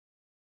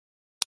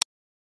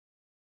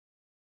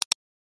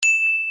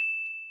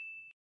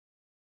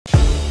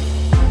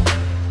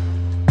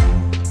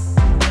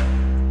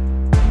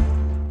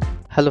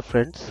Hello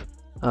friends.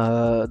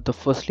 The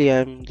firstly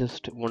I'm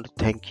just want to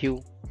thank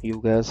you.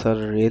 You guys are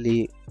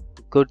really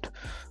good.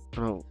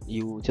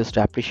 You just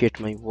appreciate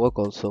my work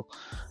also,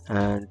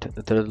 and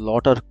there are a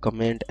lot of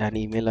comment and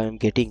email I'm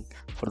getting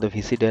for the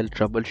Vicidial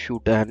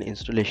troubleshoot and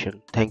installation.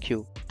 Thank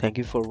you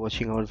for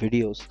watching our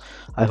videos.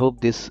 I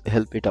hope this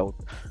help it out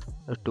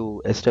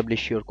to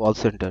establish your call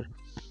center.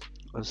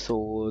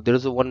 So there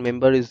is a one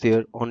member is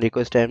there on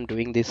request. I am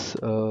doing this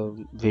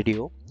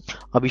video.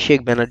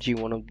 Abhishek Banerjee,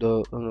 one of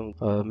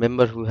the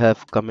member who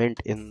have comment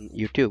in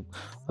YouTube.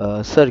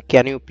 Sir,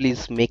 can you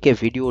please make a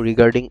video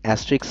regarding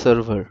Asterisk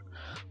server?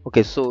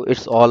 Okay, so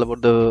it's all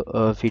about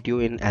the video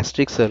in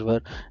Asterisk server,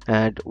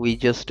 and we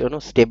just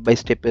step by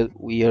step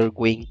we are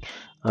going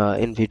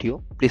in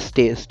video. Please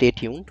stay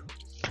tuned.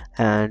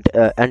 And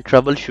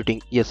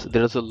troubleshooting, yes,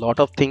 there is a lot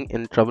of thing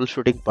in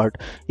troubleshooting part.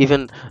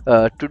 Even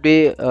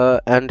today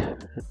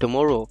and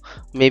tomorrow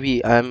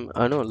maybe I'm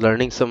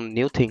learning some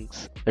new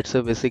things. It's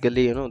a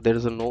basically there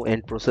is a no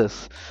end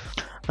process.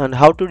 And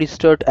how to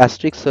restart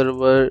Asterisk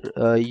server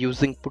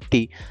using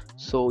Putty.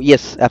 So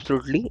yes,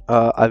 absolutely,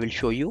 I will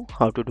show you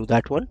how to do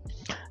that one.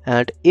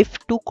 And if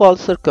two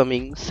calls are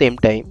coming same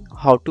time,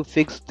 how to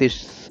fix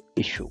this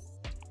issue.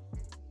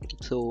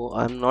 So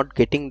I'm not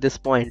getting this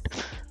point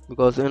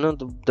because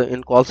the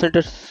in call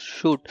center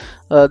shoot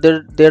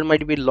there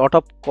might be a lot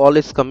of call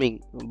is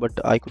coming, but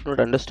I could not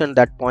understand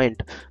that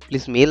point.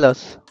 Please mail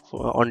us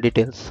on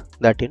details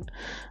that in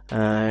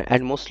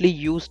and mostly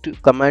used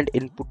command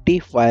in Putty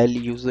while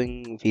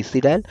using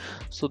Vicidial.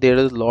 So there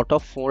is a lot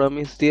of forum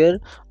is there,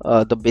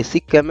 the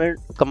basic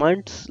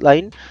commands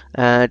line,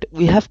 and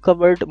we have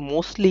covered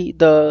mostly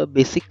the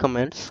basic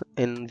commands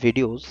in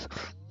videos.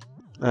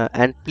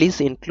 And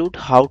please include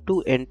how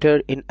to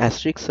enter in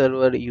Asterisk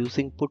server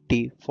using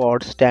Putty for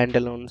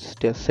standalone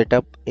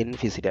setup in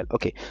Vicidial.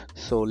 Okay,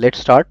 so let's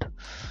start.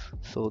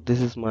 So this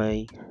is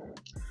my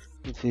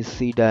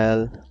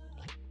Vicidial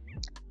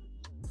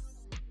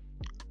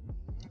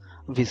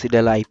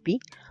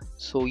IP.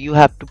 So you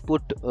have to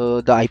put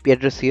the IP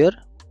address here,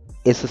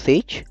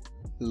 SSH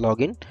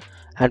login,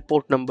 and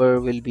port number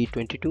will be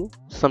 22.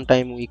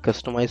 Sometime we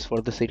customize for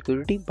the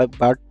security, but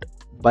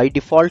by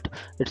default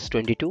it's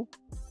 22.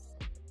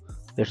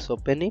 Let's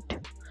open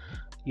it.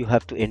 You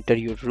have to enter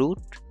your root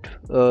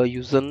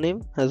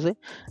username as a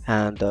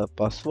and the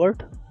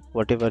password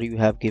whatever you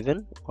have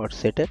given or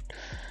set it.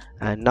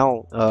 And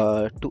now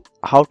to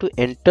how to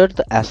enter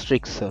the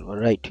Asterisk server,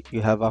 right?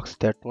 You have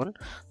asked that one.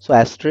 So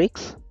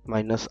asterisk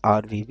minus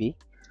rvv.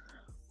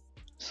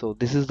 So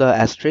this is the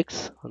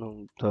Asterisk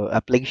the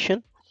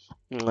application.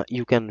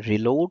 You can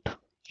reload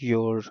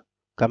your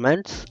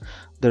commands.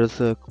 There is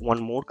a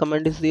one more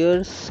command is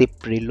there,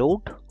 zip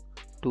reload,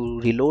 to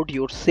reload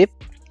your zip,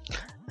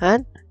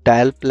 and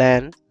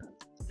dialplan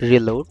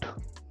reload,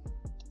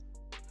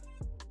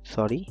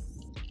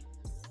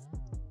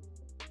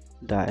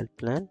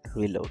 dialplan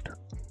reload.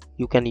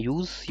 You can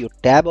use your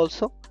tab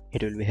also,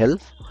 it will be help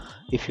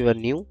if you are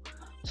new.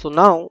 So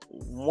now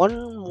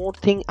one more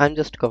thing I'm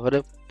just cover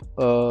up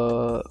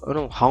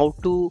how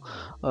to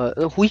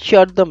which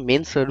are the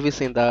main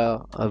service in the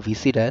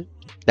Vicidial,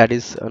 that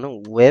is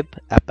web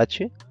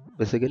Apache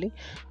basically,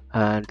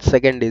 and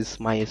second is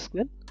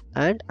MySQL,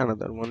 and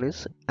another one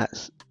is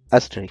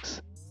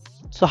Asterisk.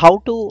 So how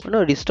to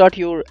restart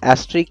your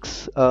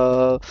Asterisk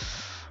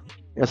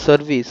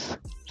service.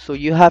 So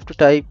you have to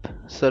type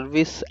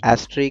service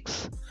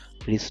asterisk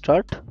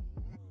restart.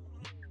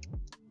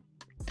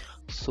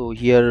 So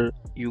here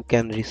you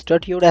can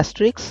restart your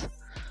Asterisk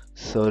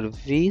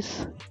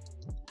service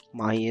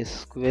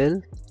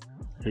MySQL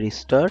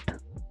restart.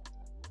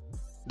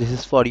 This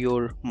is for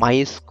your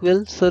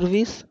MySQL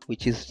service,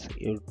 which is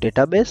your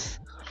database.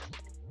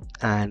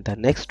 And the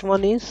next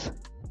one is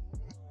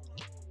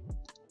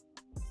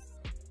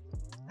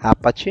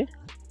Apache,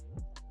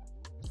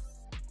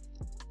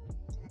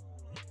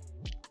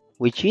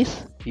 which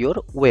is your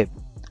web.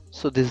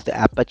 So this is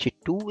the Apache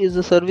 2 is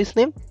the service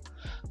name.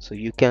 So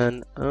you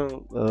can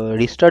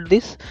restart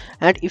this,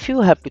 and if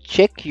you have to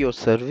check your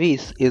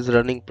service is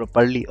running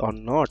properly or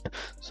not,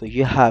 so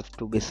you have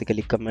to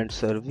basically command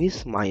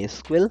service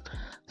MySQL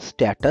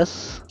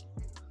status.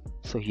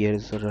 So here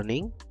is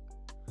running,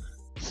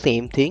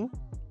 same thing.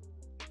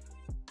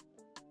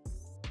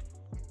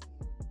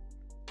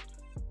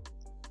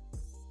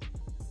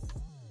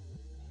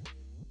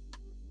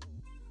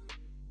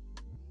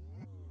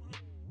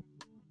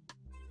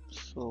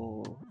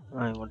 So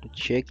I want to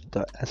check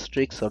the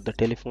Asterisk or the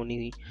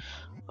telephony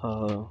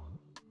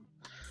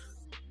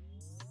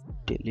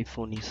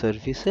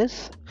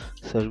services,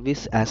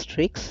 service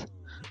Asterisk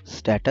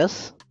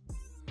status.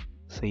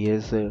 So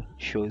here's a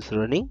show is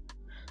running.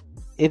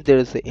 If there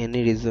is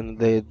any reason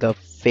the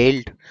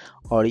failed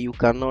or you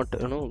cannot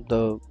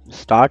the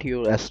start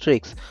your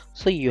Asterisk,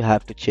 so you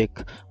have to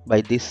check by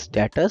this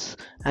status,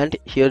 and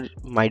here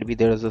might be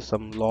there is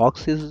some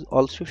logs is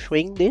also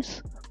showing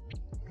this.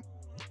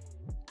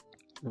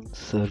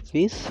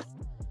 Service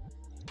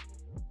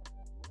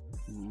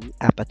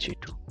Apache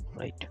 2,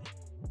 right?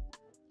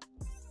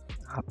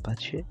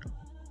 Apache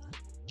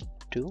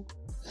 2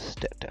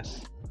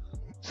 status.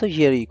 So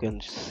here you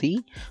can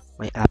see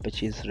my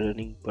Apache is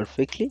running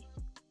perfectly.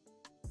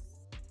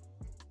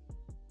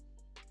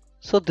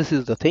 So this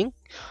is the thing.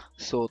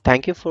 So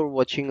thank you for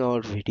watching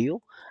our video,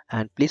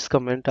 and please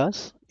comment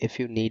us if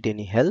you need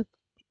any help.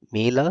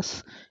 Mail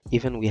us.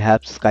 Even we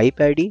have Skype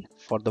ID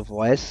for the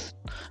voice.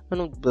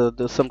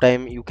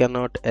 Sometime you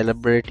cannot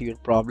elaborate your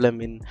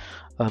problem in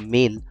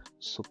mail,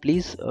 so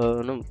please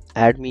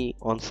add me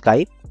on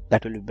Skype.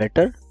 That will be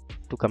better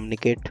to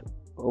communicate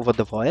over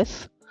the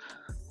voice.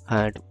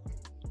 And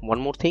one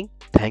more thing,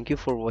 thank you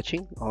for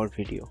watching our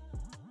video.